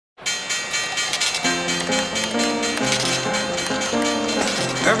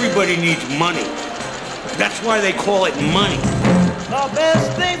Everybody needs money. That's why they call it money. The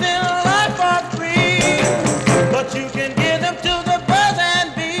best things in life are free, but you can give them to the birds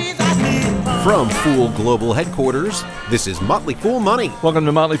and bees. I need money. From Fool Global Headquarters, this is Motley Fool Money. Welcome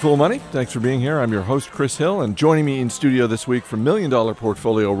to Motley Fool Money. Thanks for being here. I'm your host, Chris Hill, and joining me in studio this week from $1 Million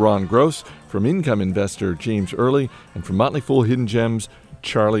Portfolio, Ron Gross, from Income Investor, James Early, and from Motley Fool Hidden Gems,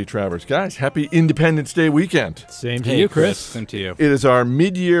 Charlie Travers. Guys, happy Independence Day weekend. Same to you, Chris. Same to you. It is our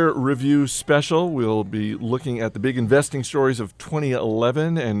mid-year review special. We'll be looking at the big investing stories of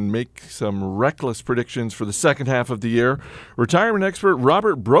 2011 and make some reckless predictions for the second half of the year. Retirement expert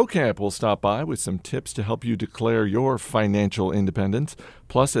Robert Brokamp will stop by with some tips to help you declare your financial independence.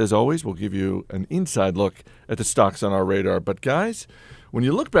 Plus, as always, we'll give you an inside look at the stocks on our radar. But guys, when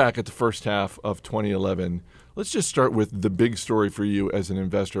you look back at the first half of 2011, let's just start with the big story for you as an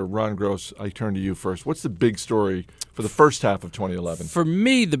investor. Ron Gross, I turn to you first. What's the big story for the first half of 2011? For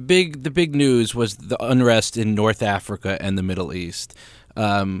me, the big news was the unrest in North Africa and the Middle East.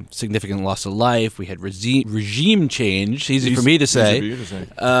 Significant loss of life. We had regime change. Easy for me to say.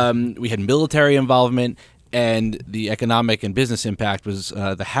 We had military involvement. And the economic and business impact was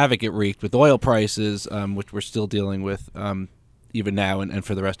the havoc it wreaked with oil prices, which we're still dealing with even now and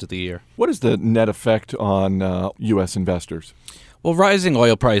for the rest of the year. What is the net effect on U.S. investors? Well, rising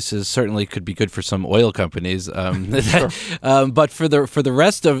oil prices certainly could be good for some oil companies, but for the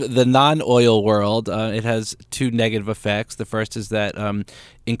rest of the non-oil world, it has two negative effects. The first is that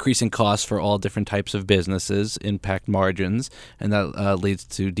increasing costs for all different types of businesses impact margins, and that leads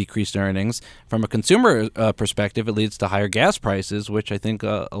to decreased earnings. From a consumer perspective, it leads to higher gas prices, which I think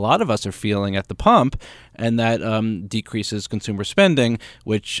a lot of us are feeling at the pump, and that decreases consumer spending,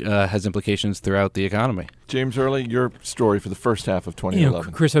 which has implications throughout the economy. James Early, your story for the first half of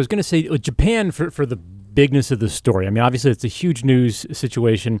 2011. Chris, I was going to say Japan for the bigness of the story. I mean, obviously, it's a huge news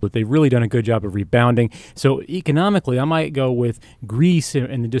situation, but they've really done a good job of rebounding. So economically, I might go with Greece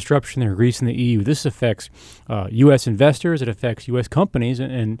and the disruption there, Greece and the EU. This affects U.S. investors. It affects U.S. companies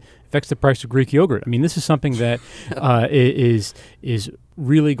and affects the price of Greek yogurt. I mean, this is something that is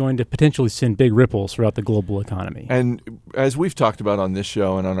really going to potentially send big ripples throughout the global economy. And as we've talked about on this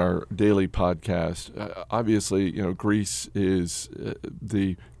show and on our daily podcast, obviously, Greece is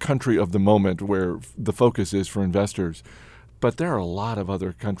the country of the moment where the focus is for investors. But there are a lot of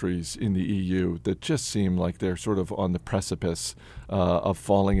other countries in the EU that just seem like they're sort of on the precipice of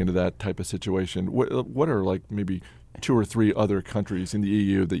falling into that type of situation. What are maybe 2 or 3 other countries in the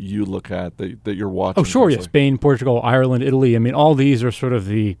EU that you look at that you're watching? Oh, sure, yeah. Spain, Portugal, Ireland, Italy. I mean, all these are sort of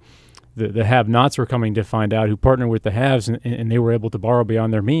the have-nots we're coming to find out who partner with the haves, and they were able to borrow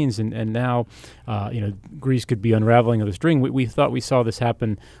beyond their means, and now, Greece could be unraveling of the string. We thought we saw this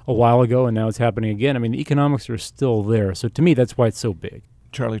happen a while ago, and now it's happening again. I mean, the economics are still there. So to me, that's why it's so big.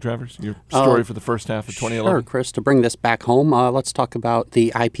 Charlie Travers, your story for the first half of 2011? Sure, Chris. To bring this back home, let's talk about the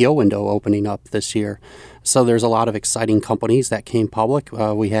IPO window opening up this year. So there's a lot of exciting companies that came public.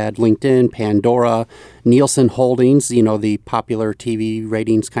 We had LinkedIn, Pandora, Nielsen Holdings, the popular TV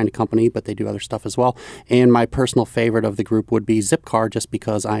ratings kind of company, but they do other stuff as well. And my personal favorite of the group would be Zipcar, just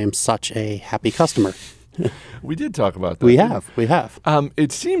because I am such a happy customer. We did talk about that. We have.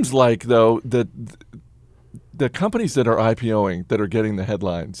 It seems like, though, that the companies that are IPOing, that are getting the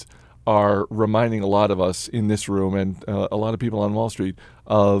headlines, are reminding a lot of us in this room and a lot of people on Wall Street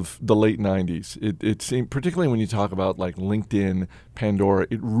of the late 90s. It seemed, particularly when you talk about like LinkedIn, Pandora,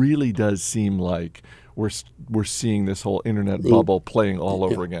 it really does seem like we're seeing this whole internet bubble playing all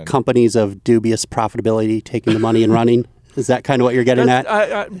over again. Companies of dubious profitability taking the money and running. Is that kind of what you're getting at?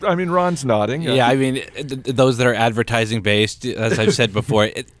 I mean, Ron's nodding. Yeah, I mean, those that are advertising based, as I've said before,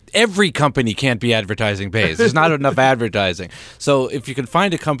 every company can't be advertising based. There's not enough advertising. So if you can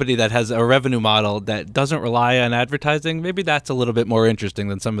find a company that has a revenue model that doesn't rely on advertising, maybe that's a little bit more interesting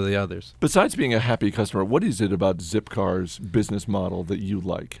than some of the others. Besides being a happy customer, what is it about Zipcar's business model that you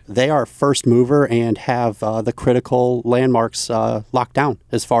like? They are first mover and have the critical landmarks locked down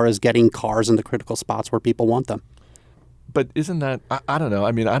as far as getting cars in the critical spots where people want them. But isn't that, I don't know,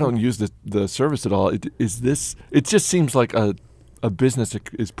 I mean, I don't use the service at all. It just seems like a business that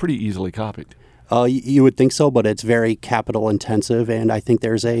is pretty easily copied. You would think so, but it's very capital intensive, and I think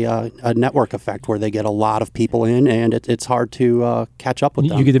there's a network effect where they get a lot of people in, and it's hard to catch up with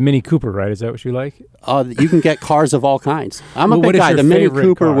them. You get the Mini Cooper, right? Is that what you like? You can get cars of all kinds. I'm a big guy. The Mini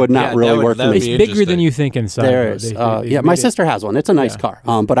Cooper car? Would not really work for me. It's bigger than you think inside. There is. My sister has one. It's a nice car,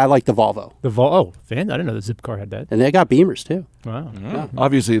 but I like the Volvo. The Volvo? Oh, fan! I didn't know the Zipcar had that. And they got Beamers, too. Wow. Yeah.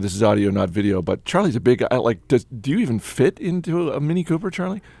 Obviously, this is audio, not video, but Charlie's a big guy. Do you even fit into a Mini Cooper,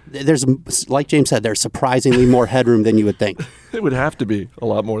 Charlie? There's, like James James said, there's surprisingly more headroom than you would think. It would have to be a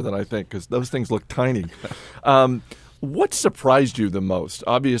lot more than I think because those things look tiny. What surprised you the most?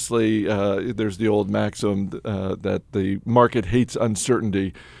 Obviously, there's the old maxim that the market hates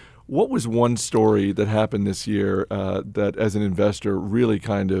uncertainty. What was one story that happened this year that, as an investor, really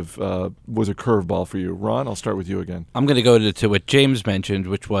kind of was a curveball for you? Ron, I'll start with you again. I'm going to go to what James mentioned,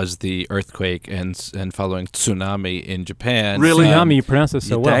 which was the earthquake and following tsunami in Japan. Really? Tsunami, you pronounce it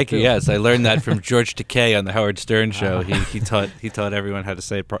so well. Thank you. too. Yes, I learned that from George Takei on the Howard Stern show. He taught everyone how to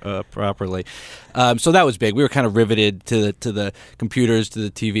say it properly. So that was big. We were kind of riveted to the computers, to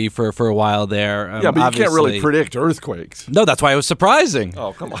the TV for a while there. Yeah, but you can't really predict earthquakes. No, that's why it was surprising.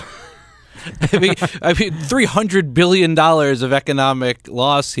 Oh, come on. I mean, $300 billion of economic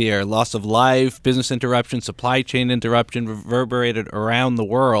loss here, loss of life, business interruption, supply chain interruption reverberated around the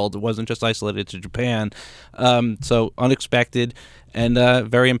world. It wasn't just isolated to Japan. So unexpected and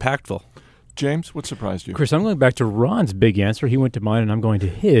very impactful. James, what surprised you? Chris, I'm going back to Ron's big answer. He went to mine, and I'm going to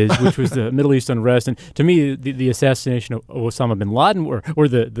his, which was the Middle East unrest. And to me, the assassination of Osama bin Laden, or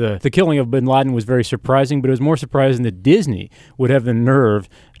the killing of bin Laden, was very surprising. But it was more surprising that Disney would have the nerve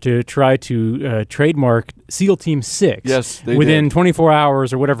to try to trademark SEAL Team 6 within 24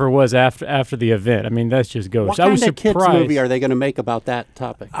 hours or whatever it was after the event. I mean, that's just ghost. What I was kind of surprised. kids movie are they going to make about that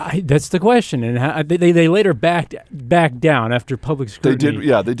topic? That's the question. And they later backed down after public scrutiny.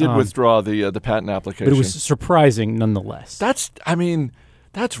 They did withdraw the patent application. But it was surprising nonetheless.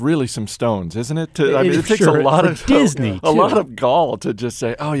 That's really some stones, isn't it? It takes sure, a lot of Disney, a lot of gall to just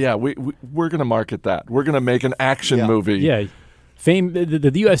say, "Oh yeah, we're going to market that. We're going to make an action movie." Yeah.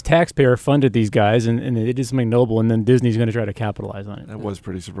 The U.S. taxpayer funded these guys, and it is something noble, and then Disney's going to try to capitalize on it. That was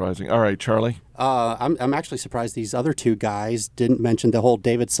pretty surprising. All right, Charlie? I'm actually surprised these other two guys didn't mention the whole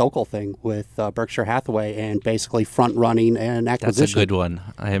David Sokol thing with Berkshire Hathaway and basically front-running and acquisition. That's a good one.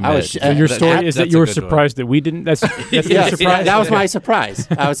 I admit. So your story is that you were surprised that we didn't? That's your surprise? That was my surprise.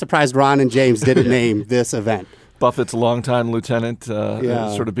 I was surprised Ron and James didn't name this event. Buffett's longtime lieutenant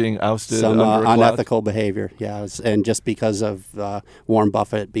sort of being ousted some under a cloud. unethical behavior. Yeah, and just because of Warren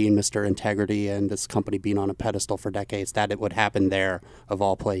Buffett being Mr. Integrity and this company being on a pedestal for decades, that it would happen there, of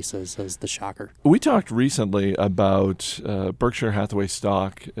all places, is the shocker. We talked recently about Berkshire Hathaway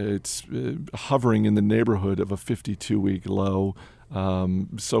stock. It's hovering in the neighborhood of a 52-week low.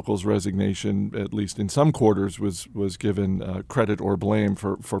 Sokol's resignation, at least in some quarters, was given credit or blame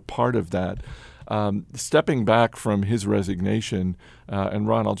for part of that. Stepping back from his resignation, and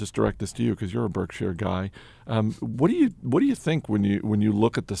Ron, I'll just direct this to you because you're a Berkshire guy. What do you think when you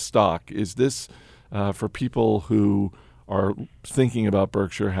look at the stock? Is this for people who are thinking about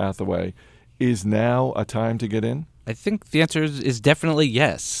Berkshire Hathaway? Is now a time to get in? I think the answer is definitely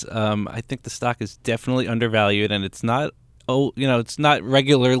yes. I think the stock is definitely undervalued, and it's not. It's not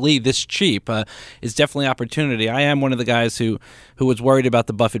regularly this cheap. It's definitely opportunity. I am one of the guys who was worried about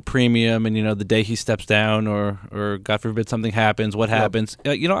the Buffett premium and, the day he steps down or God forbid something happens, what happens.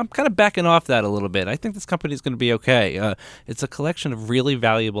 I'm kind of backing off that a little bit. I think this company is going to be okay. It's a collection of really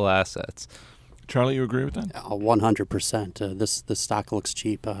valuable assets. Charlie, you agree with that? 100%. This stock looks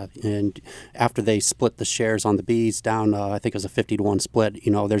cheap. And after they split the shares on the Bs down, I think it was a 50-1 split,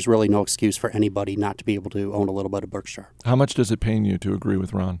 there's really no excuse for anybody not to be able to own a little bit of Berkshire. How much does it pain you to agree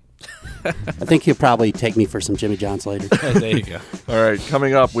with Ron? I think he'll probably take me for some Jimmy Johns later. There you go. All right,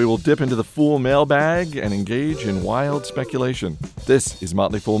 coming up, we will dip into the Fool mailbag and engage in wild speculation. This is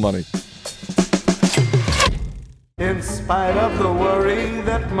Motley Fool Money. In spite of the worry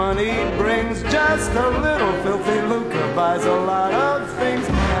that money brings, just a little filthy lucre buys a lot of things.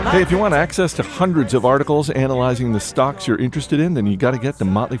 Hey, if you want access to hundreds of articles analyzing the stocks you're interested in, then you got to get the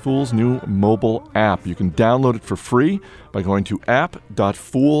Motley Fool's new mobile app. You can download it for free by going to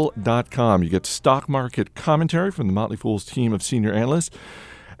app.fool.com. You get stock market commentary from the Motley Fool's team of senior analysts,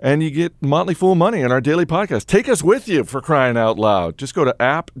 and you get Motley Fool Money in our daily podcast. Take us with you, for crying out loud. Just go to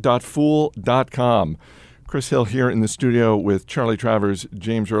app.fool.com. Chris Hill here in the studio with Charlie Travers,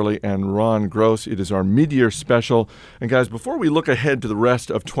 James Early, and Ron Gross. It is our mid-year special. And guys, before we look ahead to the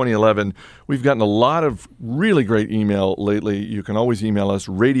rest of 2011, we've gotten a lot of really great email lately. You can always email us,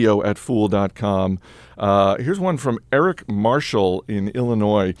 radio@fool.com. Here's one from Eric Marshall in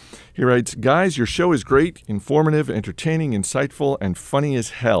Illinois. He writes, "Guys, your show is great, informative, entertaining, insightful, and funny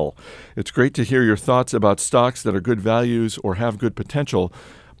as hell. It's great to hear your thoughts about stocks that are good values or have good potential.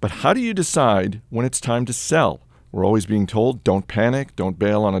 But how do you decide when it's time to sell? We're always being told, don't panic, don't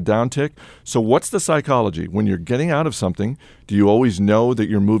bail on a downtick. So what's the psychology? When you're getting out of something, do you always know that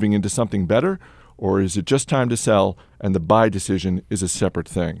you're moving into something better? or is it just time to sell and the buy decision is a separate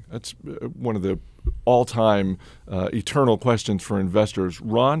thing? That's one of the all-time eternal questions for investors.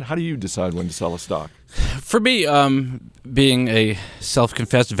 Ron, how do you decide when to sell a stock? For me, being a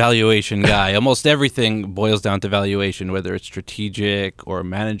self-confessed valuation guy, almost everything boils down to valuation, whether it's strategic or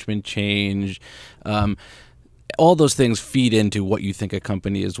management change. All those things feed into what you think a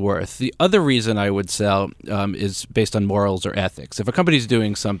company is worth. The other reason I would sell is based on morals or ethics. If a company's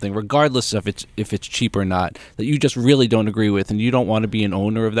doing something, regardless of if it's cheap or not, that you just really don't agree with and you don't want to be an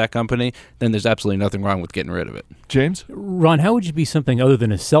owner of that company, then there's absolutely nothing wrong with getting rid of it. James? Ron, how would you be something other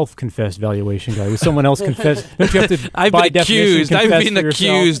than a self-confessed valuation guy? Would someone else confess? Don't you have to I've by been accused. definition, I've confess been for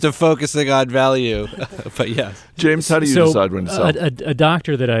accused of focusing on value. But yes. James, how do you decide when to sell? A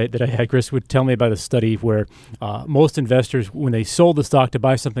doctor that I had, Chris, would tell me about a study where most investors, when they sold the stock to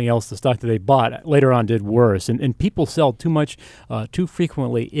buy something else, the stock that they bought later on did worse. And people sell too much, too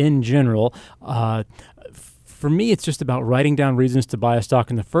frequently in general. For me, it's just about writing down reasons to buy a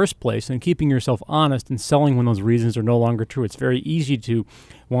stock in the first place and keeping yourself honest and selling when those reasons are no longer true. It's very easy to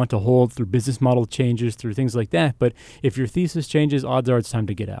want to hold through business model changes, through things like that. But if your thesis changes, odds are it's time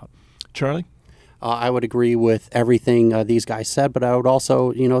to get out. Charlie? I would agree with everything these guys said, but I would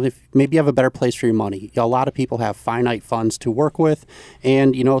also, maybe you have a better place for your money. A lot of people have finite funds to work with,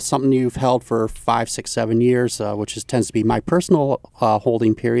 and, something you've held for 5, 6, 7 years, which tends to be my personal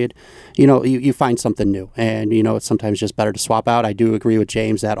holding period, you find something new, and, it's sometimes just better to swap out. I do agree with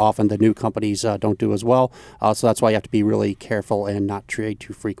James that often the new companies don't do as well, so that's why you have to be really careful and not trade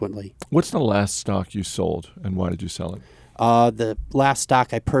too frequently. What's the last stock you sold, and why did you sell it? The last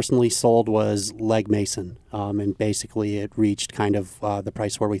stock I personally sold was Legg Mason, and basically it reached kind of the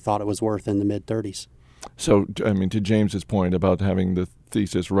price where we thought it was worth in the mid-30s. So, I mean, to James's point about having the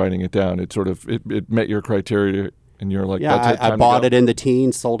thesis, writing it down, it met your criteria, and you're like, that's it, time I bought to go? it in the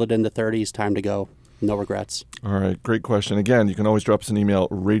teens, sold it in the 30s, time to go. No regrets. All right, great question. Again, you can always drop us an email,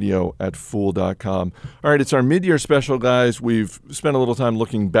 radio@fool.com. All right, it's our mid-year special, guys. We've spent a little time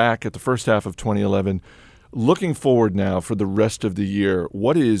looking back at the first half of 2011. Looking forward now for the rest of the year,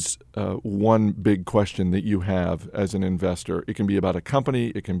 what is one big question that you have as an investor? It can be about a company.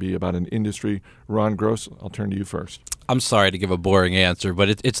 It can be about an industry. Ron Gross, I'll turn to you first. I'm sorry to give a boring answer, but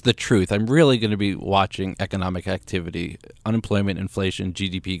it's the truth. I'm really going to be watching economic activity, unemployment, inflation,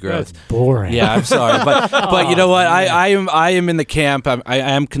 GDP growth. That's boring. Yeah, I'm sorry, but you know what? I am in the camp. I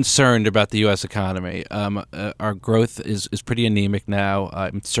am concerned about the U.S. economy. Our growth is pretty anemic now.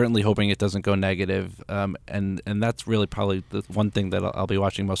 I'm certainly hoping it doesn't go negative, and that's really probably the one thing that I'll be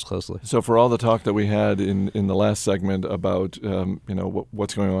watching most closely. So for all the talk that we had in the last segment about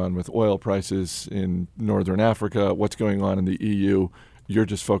what's going on with oil prices in Northern Africa, what's going on in the EU, you're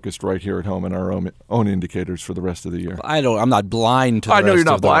just focused right here at home in our own indicators for the rest of the year. I'm not blind to the I know rest you're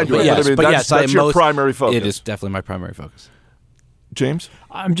not of the blind to world, it, but that's your primary focus. It is definitely my primary focus. James?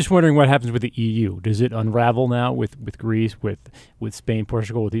 I'm just wondering what happens with the EU. Does it unravel now with Greece, with Spain,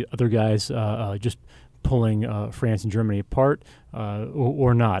 Portugal, with the other guys just pulling France and Germany apart,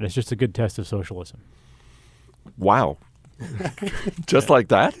 or not? It's just a good test of socialism. Wow. Just like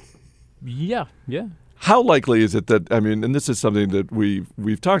that? Yeah. How likely is it that, and this is something that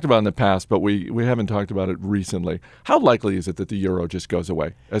we've talked about in the past, but we haven't talked about it recently. How likely is it that the euro just goes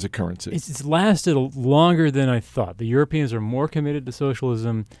away as a currency? It's lasted longer than I thought. The Europeans are more committed to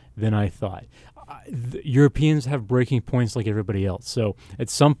socialism than I thought. The Europeans have breaking points like everybody else. So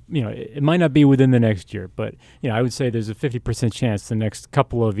it might not be within the next year, but I would say there's a 50% chance the next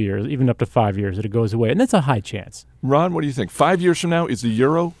couple of years, even up to 5 years, that it goes away, and that's a high chance. Ron, what do you think? 5 years from now, is the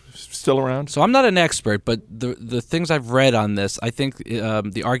euro still around? So I'm not an expert, but the things I've read on this, I think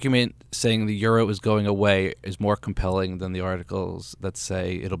the argument saying the euro is going away is more compelling than the articles that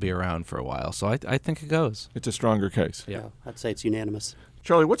say it'll be around for a while. So I think it goes. It's a stronger case. Yeah, I'd say it's unanimous.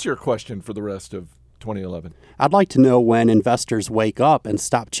 Charlie, what's your question for the rest of 2011? I'd like to know when investors wake up and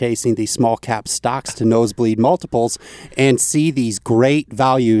stop chasing these small cap stocks to nosebleed multiples and see these great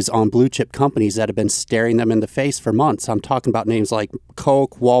values on blue chip companies that have been staring them in the face for months. I'm talking about names like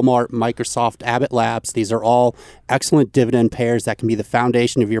Coke, Walmart, Microsoft, Abbott Labs. These are all excellent dividend payers that can be the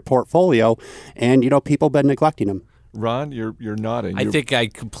foundation of your portfolio, and people have been neglecting them. Ron, you're nodding. I think I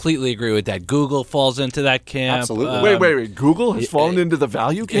completely agree with that. Google falls into that camp. Absolutely. Wait. Google has fallen into the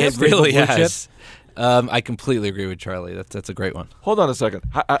value camp? It really has. I completely agree with Charlie. That's a great one. Hold on a second.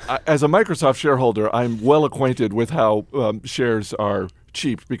 As a Microsoft shareholder, I'm well acquainted with how shares are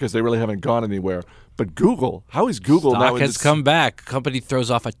cheap because they really haven't gone anywhere. But Google, how is Google now? Stock has come back. Company throws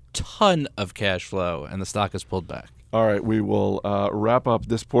off a ton of cash flow, and the stock has pulled back. All right, we will wrap up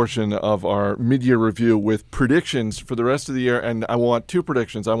this portion of our mid-year review with predictions for the rest of the year, and I want two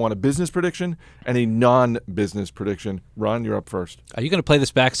predictions. I want a business prediction and a non-business prediction. Ron, you're up first. Are you going to play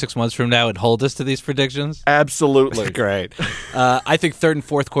this back 6 months from now and hold us to these predictions? Absolutely. Great. I think third and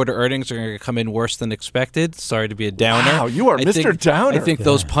fourth quarter earnings are going to come in worse than expected. Sorry to be a downer. Wow, you are Mr. Downer. I think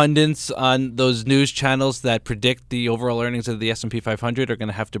those pundits on those news channels that predict the overall earnings of the S&P 500 are going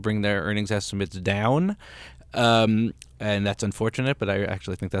to have to bring their earnings estimates down. And that's unfortunate, but I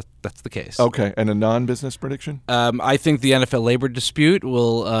actually think that's the case. Okay, and a non-business prediction? I think the NFL labor dispute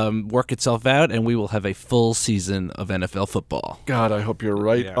will work itself out, and we will have a full season of NFL football. God, I hope you're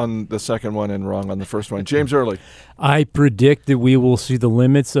right on the second one and wrong on the first one. James Early. I predict that we will see the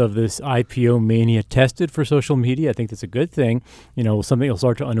limits of this IPO mania tested for social media. I think that's a good thing. Something will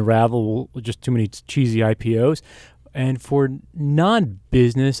start to unravel, just too many cheesy IPOs. And for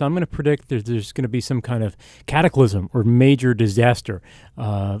non-business, I'm going to predict there's going to be some kind of cataclysm or major disaster,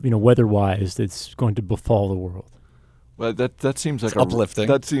 weather-wise, that's going to befall the world. Well, that seems like uplifting.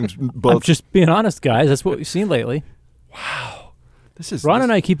 That seems both. I'm just being honest, guys. That's what we've seen lately. Wow. Ron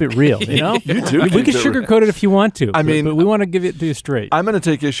and I keep it real, You do. We can sugarcoat it if you want to. I mean, but we want to give it to you straight. I'm going to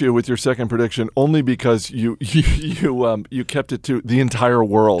take issue with your second prediction only because you kept it to the entire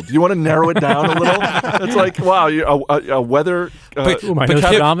world. You want to narrow it down a little? It's like, wow, a weather.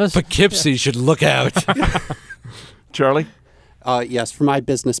 Poughkeepsie should look out. Charlie? Yes, for my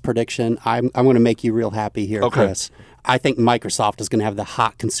business prediction, I'm going to make you real happy here, Chris. I think Microsoft is going to have the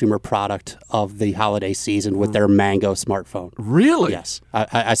hot consumer product of the holiday season with their Mango smartphone. Really? Yes.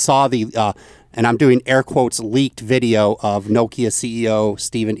 I saw and I'm doing air quotes, leaked video of Nokia CEO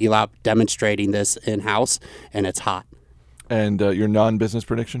Stephen Elop demonstrating this in-house, and it's hot. And your non-business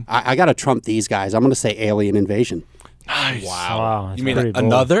prediction? I got to trump these guys. I'm going to say alien invasion. Nice. Wow. You mean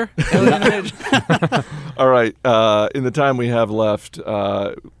another? All right. In the time we have left,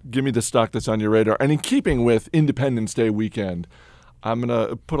 give me the stock that's on your radar. And in keeping with Independence Day weekend, I'm going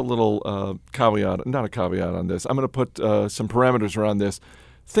to put a little caveat, not a caveat on this. I'm going to put some parameters around this.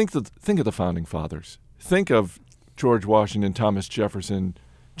 Think of the Founding Fathers. Think of George Washington, Thomas Jefferson,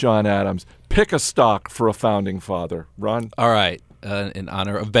 John Adams. Pick a stock for a Founding Father. Ron? All right. In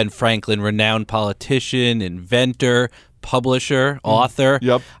honor of Ben Franklin, renowned politician, inventor, publisher, author.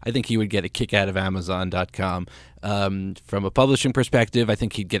 Yep. I think he would get a kick out of Amazon.com. From a publishing perspective, I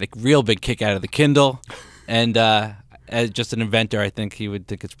think he'd get a real big kick out of the Kindle. And as just an inventor, I think he would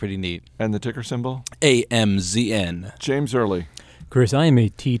think it's pretty neat. And the ticker symbol? AMZN. James Early. Chris, I am a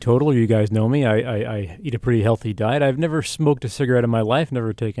teetotaler. You guys know me. I eat a pretty healthy diet. I've never smoked a cigarette in my life,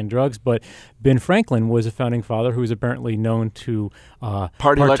 never taken drugs, but Ben Franklin was a founding father who was apparently known to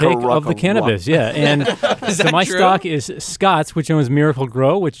partake of the cannabis. Yeah, and so my stock is Scott's, which owns Miracle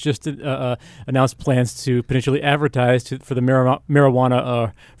Grow, which just announced plans to potentially advertise for the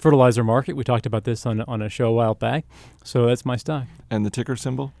marijuana fertilizer market. We talked about this on a show a while back. So that's my stock. And the ticker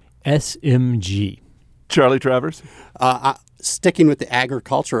symbol? SMG. Charlie Travers? Sticking with the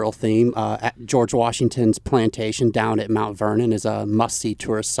agricultural theme, George Washington's plantation down at Mount Vernon is a must-see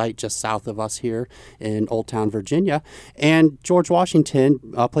tourist site just south of us here in Old Town, Virginia. And George Washington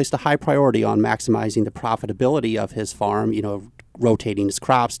placed a high priority on maximizing the profitability of his farm, rotating his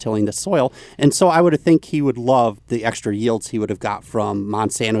crops, tilling the soil. And so I would think he would love the extra yields he would have got from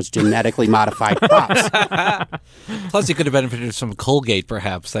Monsanto's genetically modified crops. Plus, he could have benefited from Colgate,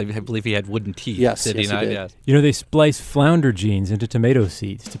 perhaps. I believe he had wooden teeth. Yes, did he not? Yes. They splice flounder genes into tomato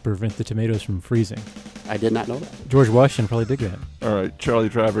seeds to prevent the tomatoes from freezing. I did not know that. George Washington probably did that. All right, Charlie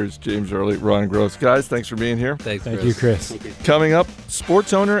Travers, James Early, Ron Gross. Guys, thanks for being here. Thank you, Chris. Thank you. Coming up,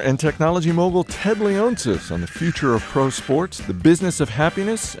 sports owner and technology mogul Ted Leonsis on the future of pro sports, the business of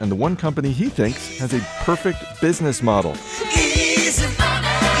happiness, and the one company he thinks has a perfect business model. Easy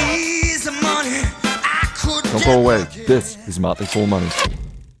money. Don't go away. This is Motley Fool Money.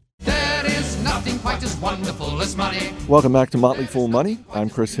 There is nothing quite as wonderful as money. Welcome back to Motley Fool Money. I'm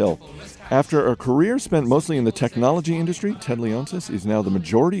Chris Hill. After a career spent mostly in the technology industry, Ted Leonsis is now the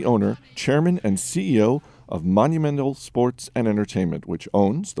majority owner, chairman, and CEO of Monumental Sports and Entertainment, which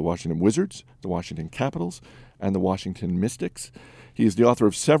owns the Washington Wizards, the Washington Capitals, and the Washington Mystics. He is the author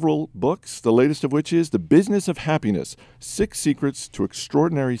of several books, the latest of which is The Business of Happiness, 6 Secrets to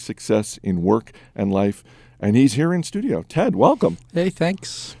Extraordinary Success in Work and Life. And he's here in studio. Ted, welcome. Hey,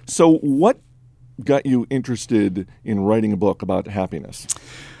 thanks. So what got you interested in writing a book about happiness?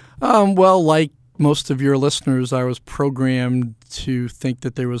 Well, like most of your listeners, I was programmed to think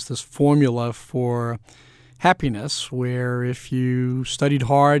that there was this formula for happiness where if you studied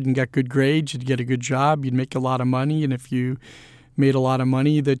hard and got good grades, you'd get a good job, you'd make a lot of money, and if you made a lot of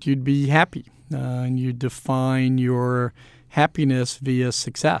money, that you'd be happy. and you define your happiness via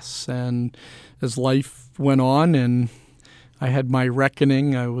success. And as life went on and I had my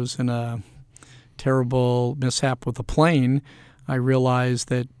reckoning, I was in a terrible mishap with a plane, I realized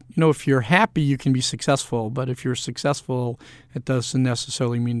that, if you're happy, you can be successful. But if you're successful, it doesn't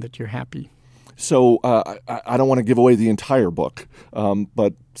necessarily mean that you're happy. So I don't want to give away the entire book,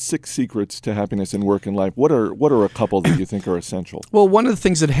 but 6 secrets to happiness in work and life. What are a couple that you think are essential? Well, one of the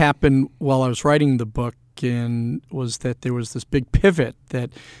things that happened while I was writing the book was that there was this big pivot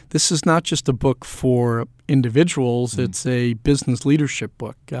that this is not just a book for individuals, it's a business leadership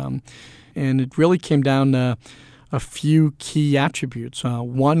book. And it really came down to a few key attributes.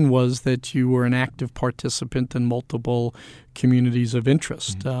 One was that you were an active participant in multiple communities of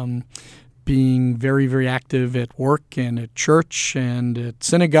interest. Being very, very active at work and at church and at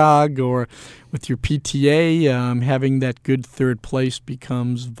synagogue or with your PTA, having that good third place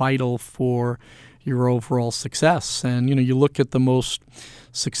becomes vital for your overall success. And, you look at the most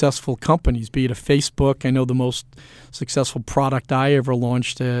successful companies, be it a Facebook. I know the most successful product I ever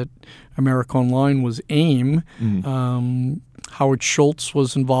launched at America Online was AIM. Howard Schultz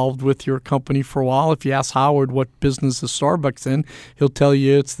was involved with your company for a while. If you ask Howard what business is Starbucks in, he'll tell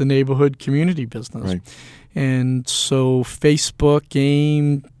you it's the neighborhood community business. Right. And so Facebook,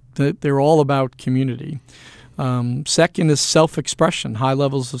 AIM, they're all about community. Second is self-expression, high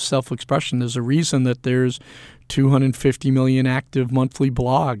levels of self-expression. There's a reason that there's 250 million active monthly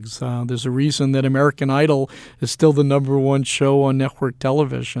blogs. There's a reason that American Idol is still the #1 show on network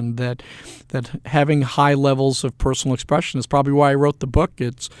television, that having high levels of personal expression is probably why I wrote the book.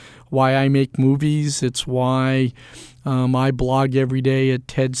 It's why I make movies. It's why I blog every day at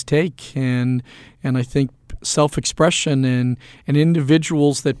Ted's Take. And I think self-expression and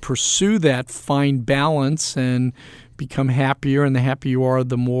individuals that pursue that find balance and become happier, and the happier you are,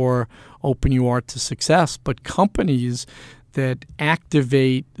 the more open you are to success. But companies that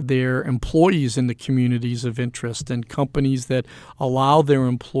activate their employees in the communities of interest and companies that allow their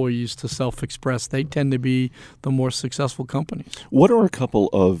employees to self-express, they tend to be the more successful companies. What are a couple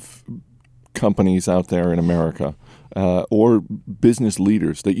of companies out there in America or business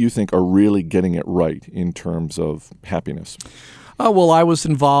leaders that you think are really getting it right in terms of happiness? Well, I was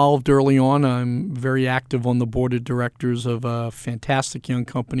involved early on. I'm very active on the board of directors of a fantastic young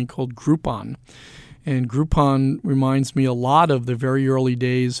company called Groupon. And Groupon reminds me a lot of the very early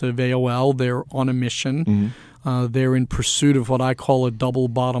days of AOL. They're on a mission. They're in pursuit of what I call a double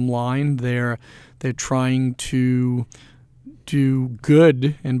bottom line. They're trying to do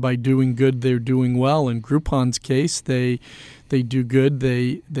good, and by doing good, they're doing well. In Groupon's case, they do good.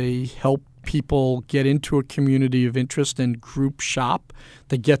 They help people get into a community of interest and group shop.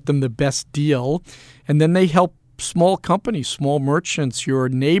 They get them the best deal, and then they help small companies, small merchants, your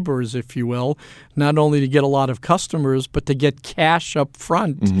neighbors, if you will, not only to get a lot of customers, but to get cash up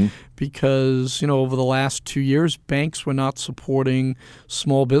front. Because, over the last 2 years, banks were not supporting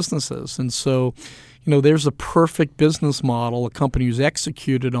small businesses. And so, there's a perfect business model, a company who's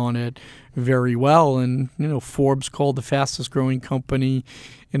executed on it very well. And, Forbes called the fastest growing company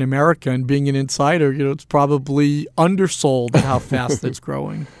in America. And being an insider, it's probably undersold at how fast it's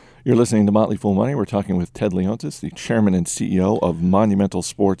growing. You're listening to Motley Fool Money. We're talking with Ted Leonsis, the chairman and CEO of Monumental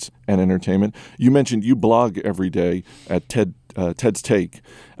Sports and Entertainment. You mentioned you blog every day at Ted's Take.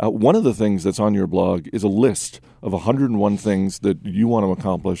 One of the things that's on your blog is a list of 101 things that you want to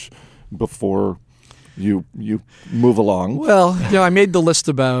accomplish before you move along. Well, I made the list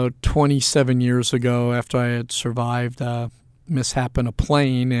about 27 years ago after I had survived a mishap in a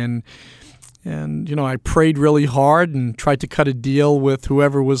plane, and I prayed really hard and tried to cut a deal with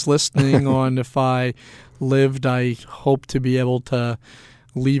whoever was listening on if I lived, I hope to be able to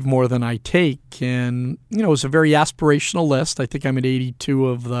leave more than I take. And, it was a very aspirational list. I think I'm at 82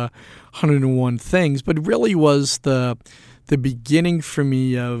 of the 101 things, but it really was the beginning for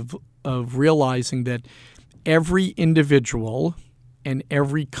me of realizing that every individual and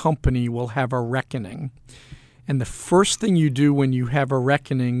every company will have a reckoning. And the first thing you do when you have a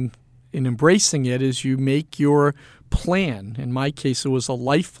reckoning in embracing it is you make your plan. In my case, it was a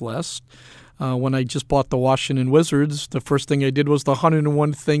life list. When I just bought the Washington Wizards, the first thing I did was the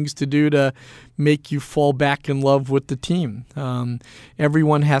 101 things to do to make you fall back in love with the team.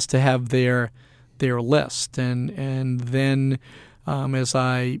 Everyone has to have their list. And then as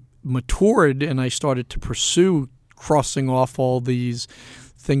I matured and I started to pursue crossing off all these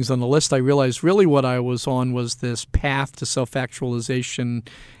things on the list, I realized really what I was on was this path to self-actualization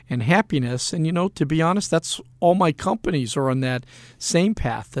and happiness. And, to be honest, that's all my companies are on that same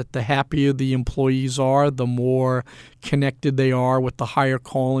path, that the happier the employees are, the more connected they are with the higher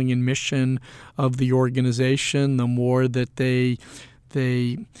calling and mission of the organization, the more that they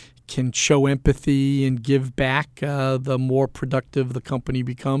can show empathy and give back, the more productive the company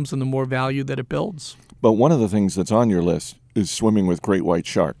becomes and the more value that it builds. But one of the things that's on your list is swimming with great white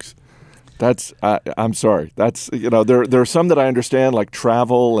sharks. That's I'm sorry. That's there are some that I understand, like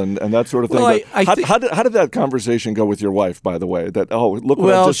travel and that sort of thing. Well, how did that conversation go with your wife, by the way? That look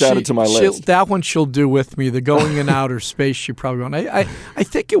what I just added to my list. That one she'll do with me. The going in outer space she probably won't. I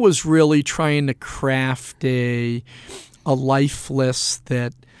think it was really trying to craft a life list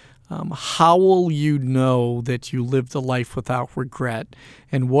that. How will you know that you lived a life without regret?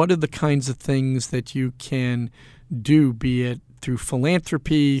 And what are the kinds of things that you can do, be it through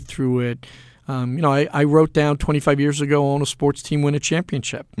philanthropy, through it. I wrote down 25 years ago, own a sports team, win a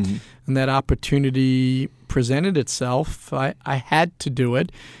championship. Mm-hmm. And that opportunity presented itself. I had to do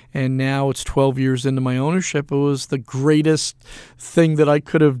it. And now it's 12 years into my ownership. It was the greatest thing that I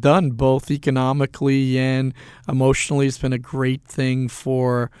could have done, both economically and emotionally. It's been a great thing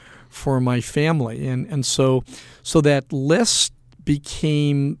for my family. And so that list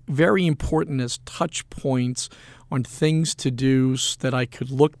became very important as touch points on things to do so that I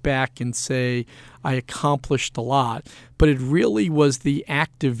could look back and say I accomplished a lot. But it really was the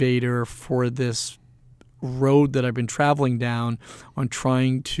activator for this road that I've been traveling down on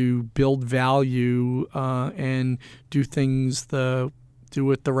trying to build value and do things do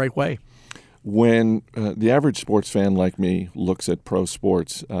it the right way. When the average sports fan like me looks at pro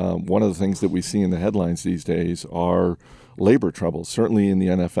sports, one of the things that we see in the headlines these days are labor troubles. Certainly in the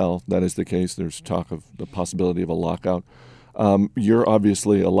NFL, that is the case. There's talk of the possibility of a lockout. You're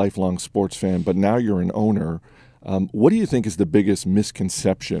obviously a lifelong sports fan, but now you're an owner. What do you think is the biggest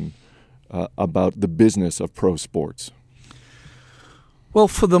misconception about the business of pro sports? Well,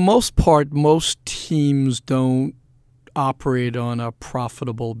 for the most part, most teams don't operate on a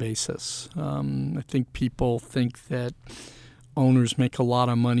profitable basis. I think people think that owners make a lot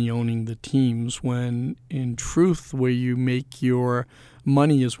of money owning the teams when, in truth, where you make your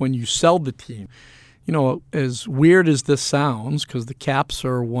money is when you sell the team. As weird as this sounds, because the Caps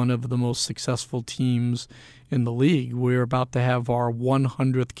are one of the most successful teams in the league, we're about to have our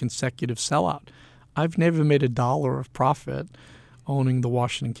 100th consecutive sellout. I've never made $1 of profit owning the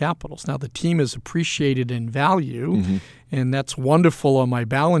Washington Capitals. Now, the team is appreciated in value, mm-hmm. and that's wonderful on my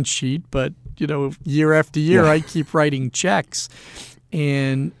balance sheet, but, year after year, I keep writing checks.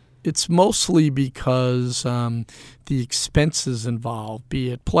 And it's mostly because the expenses involved,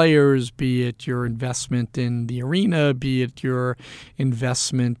 be it players, be it your investment in the arena, be it your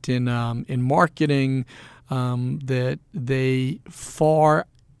investment in marketing, that they far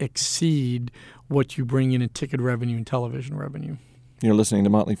exceed what you bring in ticket revenue and television revenue. You're listening to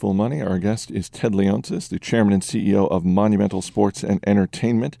Motley Fool Money. Our guest is Ted Leonsis, the chairman and CEO of Monumental Sports and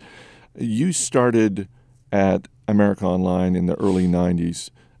Entertainment. You started at America Online in the early 90s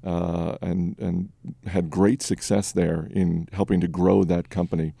and had great success there in helping to grow that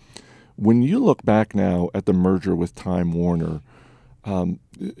company. When you look back now at the merger with Time Warner,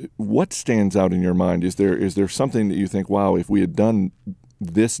 what stands out in your mind? Is there something that you think, wow, if we had done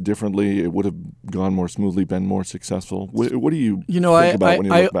this differently, it would have gone more smoothly, been more successful? What do you think about when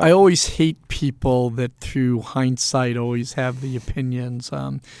you look back? I always hate people that through hindsight always have the opinions.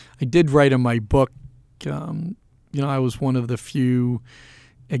 I did write in my book, I was one of the few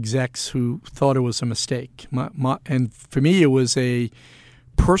execs who thought it was a mistake. And for me, it was a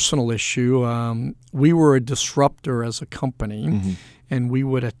personal issue. We were a disruptor as a company, mm-hmm. and we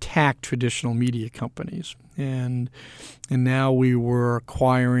would attack traditional media companies. And now we were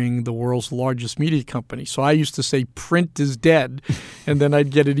acquiring the world's largest media company. So I used to say print is dead, and then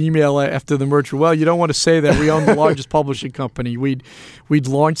I'd get an email after the merger. Well, you don't want to say that. We own the largest publishing company. We'd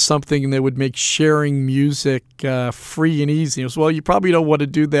launch something that would make sharing music free and easy. It was, well, you probably don't want to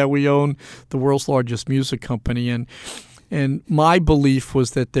do that. We own the world's largest music company, and my belief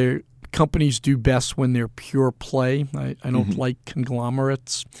was that companies do best when they're pure play. I don't mm-hmm. like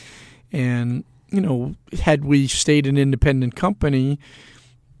conglomerates, and had we stayed an independent company,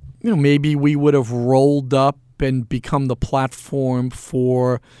 maybe we would have rolled up and become the platform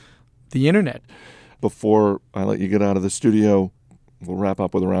for the internet. Before I let you get out of the studio, we'll wrap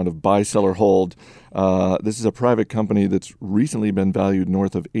up with a round of buy, sell, or hold. This is a private company that's recently been valued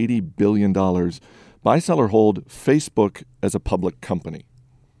north of $80 billion. Buy, sell, or hold Facebook as a public company.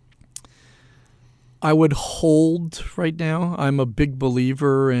 I would hold right now. I'm a big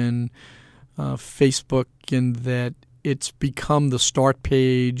believer in Facebook in that it's become the start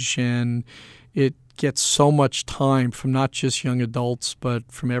page, and it gets so much time from not just young adults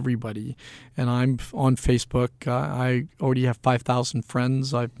but from everybody. And I'm on Facebook. I already have 5,000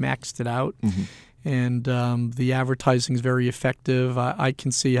 friends. I've maxed it out. Mm-hmm. And the advertising is very effective. I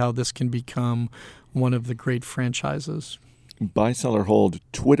can see how this can become one of the great franchises. Buy, sell, or hold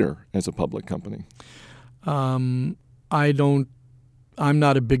Twitter as a public company? I'm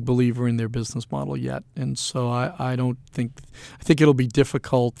not a big believer in their business model yet, and so I think it'll be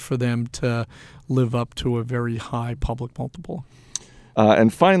difficult for them to live up to a very high public multiple.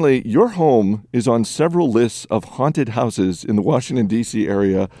 And finally, your home is on several lists of haunted houses in the Washington, D.C.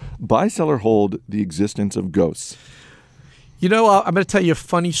 area. Buy, sell, or hold the existence of ghosts? I'm going to tell you a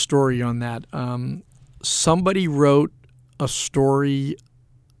funny story on that. Somebody wrote a story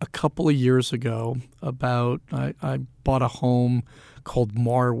a couple of years ago about I bought a home called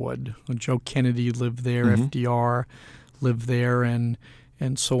Marwood. Joe Kennedy lived there, FDR lived there, and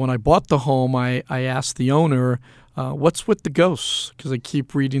so when I bought the home, I asked the owner, what's with the ghosts? Because I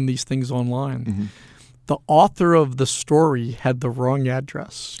keep reading these things online. Mm-hmm. The author of the story had the wrong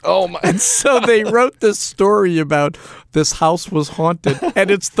address. Oh, my. And so they wrote this story about this house was haunted, and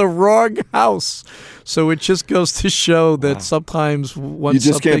it's the wrong house. So it just goes to show that sometimes you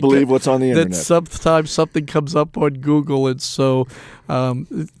just can't believe what's on the internet. That sometimes something comes up on Google, and so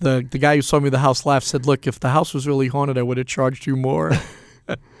the guy who sold me the house laughed, said, "Look, if the house was really haunted, I would have charged you more."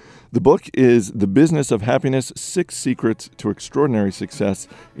 The book is The Business of Happiness, 6 Secrets to Extraordinary Success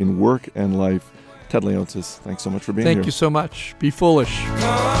in Work and Life. Ted Leonsis, thanks so much for being here. Thank you so much. Be foolish.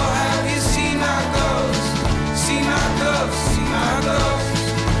 Have you seen my ghost? See my ghost, see my ghost.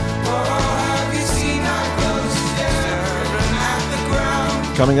 Have you seen my ghost? Staring at the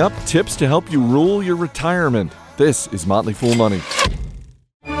ground. Coming up, tips to help you rule your retirement. This is Motley Fool Money.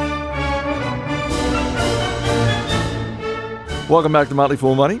 Welcome back to Motley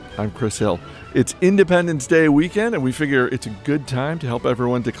Fool Money. I'm Chris Hill. It's Independence Day weekend, and we figure it's a good time to help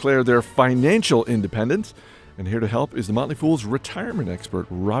everyone declare their financial independence. And here to help is the Motley Fool's retirement expert,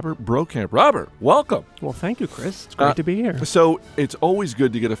 Robert Brokamp. Robert, welcome. Well, thank you, Chris. It's great to be here. So it's always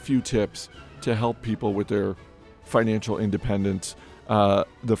good to get a few tips to help people with their financial independence.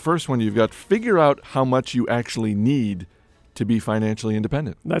 The first one you've got, figure out how much you actually need to be financially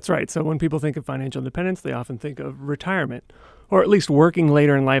independent. That's right. So when people think of financial independence, they often think of retirement, or at least working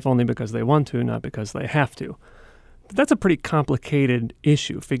later in life only because they want to, not because they have to. But that's a pretty complicated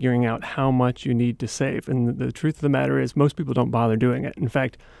issue, figuring out how much you need to save. And the truth of the matter is most people don't bother doing it. In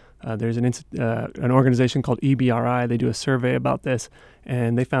fact, there's an organization called EBRI. They do a survey about this,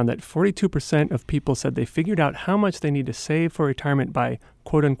 and they found that 42% of people said they figured out how much they need to save for retirement by,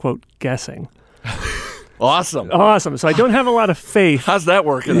 quote-unquote, guessing. Awesome. So I don't have a lot of faith. How's that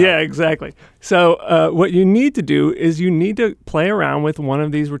working out? Yeah, exactly. So what you need to do is you need to play around with one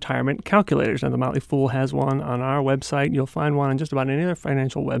of these retirement calculators. Now, the Motley Fool has one on our website. You'll find one on just about any other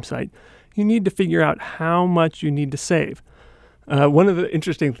financial website. You need to figure out how much you need to save. One of the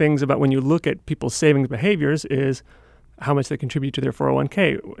interesting things about when you look at people's savings behaviors is how much they contribute to their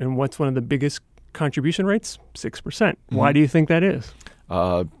 401k. And what's one of the biggest contribution rates? 6%. Mm-hmm. Why do you think that is?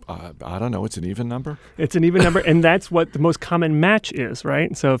 I don't know. It's an even number? It's an even number, and that's what the most common match is,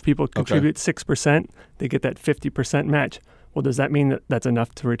 right? So if people contribute 6%, they get that 50% match. Well, does that mean that that's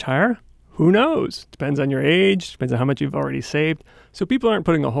enough to retire? Who knows? Depends on your age, depends on how much you've already saved. So people aren't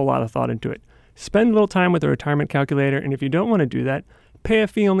putting a whole lot of thought into it. Spend a little time with a retirement calculator, and if you don't want to do that, pay a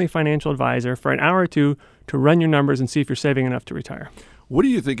fee-only financial advisor for an hour or two to run your numbers and see if you're saving enough to retire. What do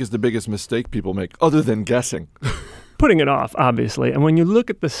you think is the biggest mistake people make, other than guessing? Putting it off, obviously. And when you look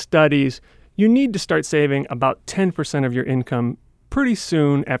at the studies, you need to start saving about 10% of your income pretty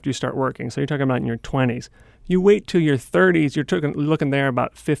soon after you start working. So you're talking about in your 20s. You wait till your 30s, you're looking there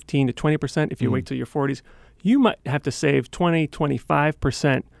about 15 to 20%. If you wait till your 40s, you might have to save 20,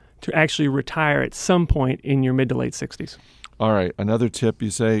 25% to actually retire at some point in your mid to late 60s. All right. Another tip, you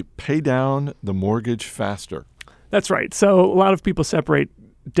say, pay down the mortgage faster. That's right. So a lot of people separate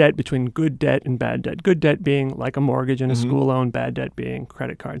debt between good debt and bad debt. Good debt being like a mortgage and a school loan, bad debt being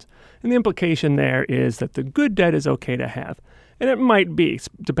credit cards. And the implication there is that the good debt is okay to have. And it might be,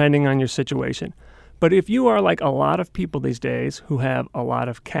 depending on your situation. But if you are like a lot of people these days who have a lot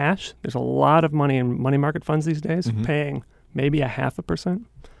of cash, there's a lot of money in money market funds these days, paying maybe 0.5%.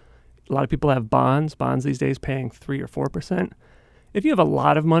 A lot of people have bonds these days paying 3 or 4%. If you have a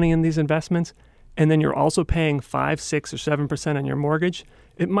lot of money in these investments, and then you're also paying 5, 6, or 7% on your mortgage,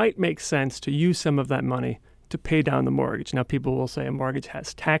 it might make sense to use some of that money to pay down the mortgage. Now, people will say a mortgage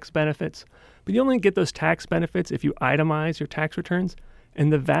has tax benefits, but you only get those tax benefits if you itemize your tax returns. And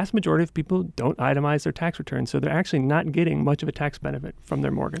the vast majority of people don't itemize their tax returns, so they're actually not getting much of a tax benefit from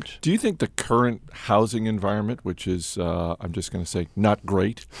their mortgage. Do you think the current housing environment, which is, I'm just going to say, not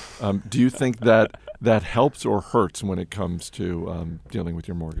great, do you think that helps or hurts when it comes to dealing with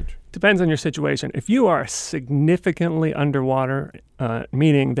your mortgage? Depends on your situation. If you are significantly underwater,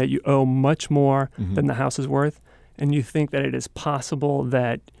 meaning that you owe much more than the house is worth, and you think that it is possible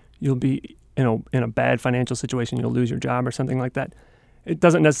that you'll be in a bad financial situation, you'll lose your job or something like that, it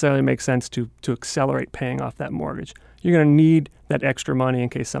doesn't necessarily make sense to accelerate paying off that mortgage. You're going to need that extra money in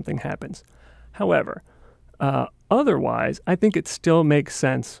case something happens. However, otherwise, I think it still makes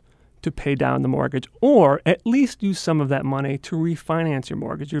sense to pay down the mortgage or at least use some of that money to refinance your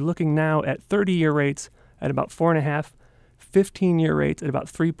mortgage. You're looking now at 30-year rates at about 4.5%, 15-year rates at about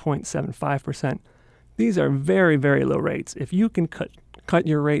 3.75%. These are very, very low rates. If you can cut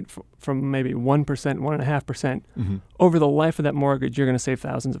your rate from maybe 1%, 1.5% over the life of that mortgage, you're going to save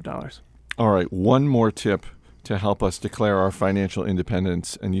thousands of dollars. All right, one more tip to help us declare our financial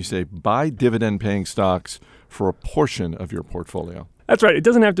independence, and you say buy dividend-paying stocks for a portion of your portfolio. That's right. It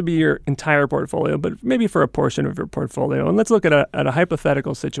doesn't have to be your entire portfolio, but maybe for a portion of your portfolio. And let's look at a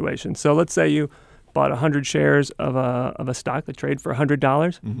hypothetical situation. So let's say you bought 100 shares of a stock that trade for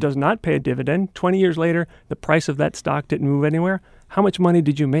 $100, does not pay a dividend. 20 years later, the price of that stock didn't move anywhere. How much money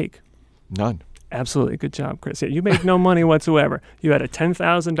did you make? None. Absolutely. Good job, Chris. Yeah, you made no money whatsoever. You had a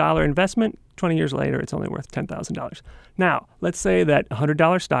 $10,000 investment. 20 years later, it's only worth $10,000. Now, let's say that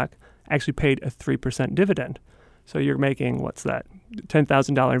 $100 stock actually paid a 3% dividend. So you're making, what's that,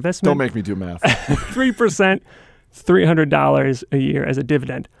 $10,000 investment? Don't make me do math. 3%, $300 a year as a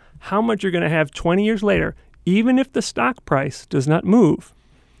dividend. How much you're going to have 20 years later, even if the stock price does not move,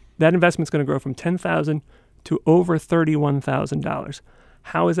 that investment's going to grow from $10,000 to over $31,000.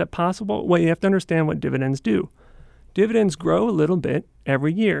 How is that possible? Well, you have to understand what dividends do. Dividends grow a little bit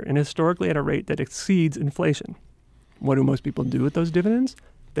every year and historically at a rate that exceeds inflation. What do most people do with those dividends?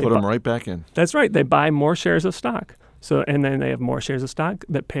 Put them right back in. That's right. They buy more shares of stock. And then they have more shares of stock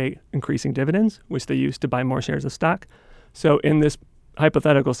that pay increasing dividends, which they use to buy more shares of stock. So in this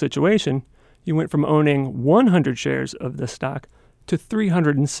hypothetical situation, you went from owning 100 shares of the stock to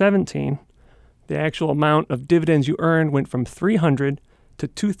 317. The actual amount of dividends you earned went from 300 to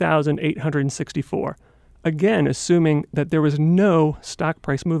 2,864. Again, assuming that there was no stock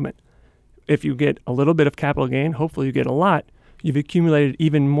price movement. If you get a little bit of capital gain, hopefully you get a lot, you've accumulated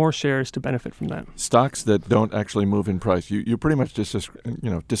even more shares to benefit from that. Stocks that don't actually move in price. You pretty much just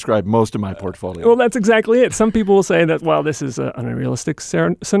described most of my portfolio. Well, that's exactly it. Some people will say that, well, this is an unrealistic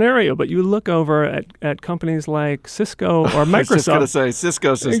scenario, but you look over at companies like Cisco or Microsoft. I was just going to say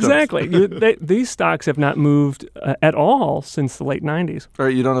Cisco Systems. Exactly. These stocks have not moved at all since the late 90s. All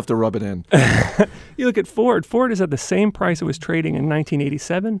right, you don't have to rub it in. You look at Ford. Ford is at the same price it was trading in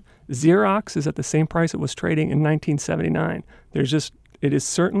 1987. Xerox is at the same price it was trading in 1979. It is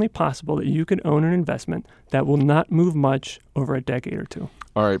certainly possible that you can own an investment that will not move much over a decade or two.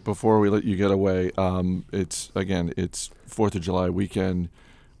 All right, before we let you get away, it's 4th of July weekend.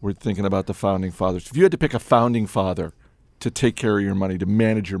 We're thinking about the Founding Fathers. If you had to pick a Founding Father to take care of your money, to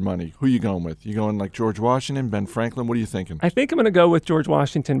manage your money, who are you going with? You going like George Washington, Ben Franklin? What are you thinking? I think I'm going to go with George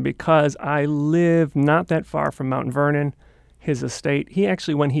Washington because I live not that far from Mount Vernon, his estate. He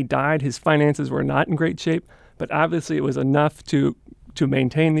actually, when he died, his finances were not in great shape. But obviously it was enough to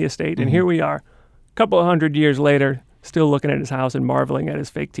maintain the estate. And here we are, a couple of 100 years later, still looking at his house and marveling at his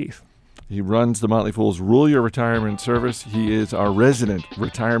fake teeth. He runs the Motley Fool's Rule Your Retirement Service. He is our resident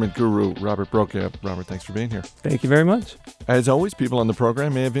retirement guru, Robert Brokamp. Robert, thanks for being here. Thank you very much. As always, people on the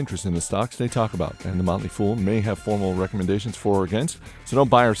program may have interest in the stocks they talk about, and the Motley Fool may have formal recommendations for or against, so don't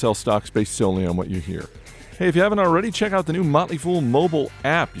buy or sell stocks based solely on what you hear. Hey, if you haven't already, check out the new Motley Fool mobile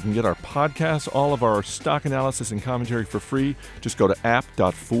app. You can get our podcasts, all of our stock analysis and commentary for free. Just go to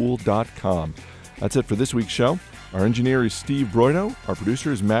app.fool.com. That's it for this week's show. Our engineer is Steve Broido. Our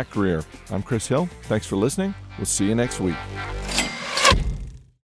producer is Matt Greer. I'm Chris Hill. Thanks for listening. We'll see you next week.